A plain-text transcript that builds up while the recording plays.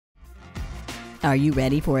Are you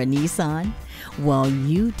ready for a Nissan? Well,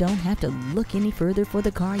 you don't have to look any further for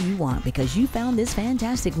the car you want because you found this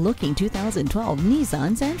fantastic looking 2012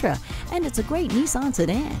 Nissan Sentra. And it's a great Nissan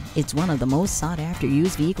sedan. It's one of the most sought after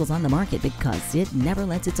used vehicles on the market because it never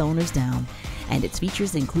lets its owners down. And its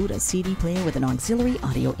features include a CD player with an auxiliary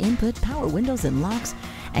audio input, power windows and locks,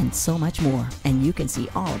 and so much more. And you can see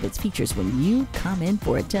all of its features when you come in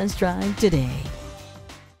for a test drive today.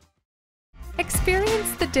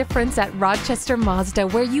 Experience the difference at Rochester Mazda,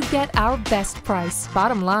 where you get our best price.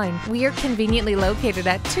 Bottom line, we are conveniently located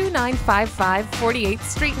at 2955 48th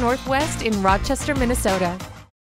Street Northwest in Rochester, Minnesota.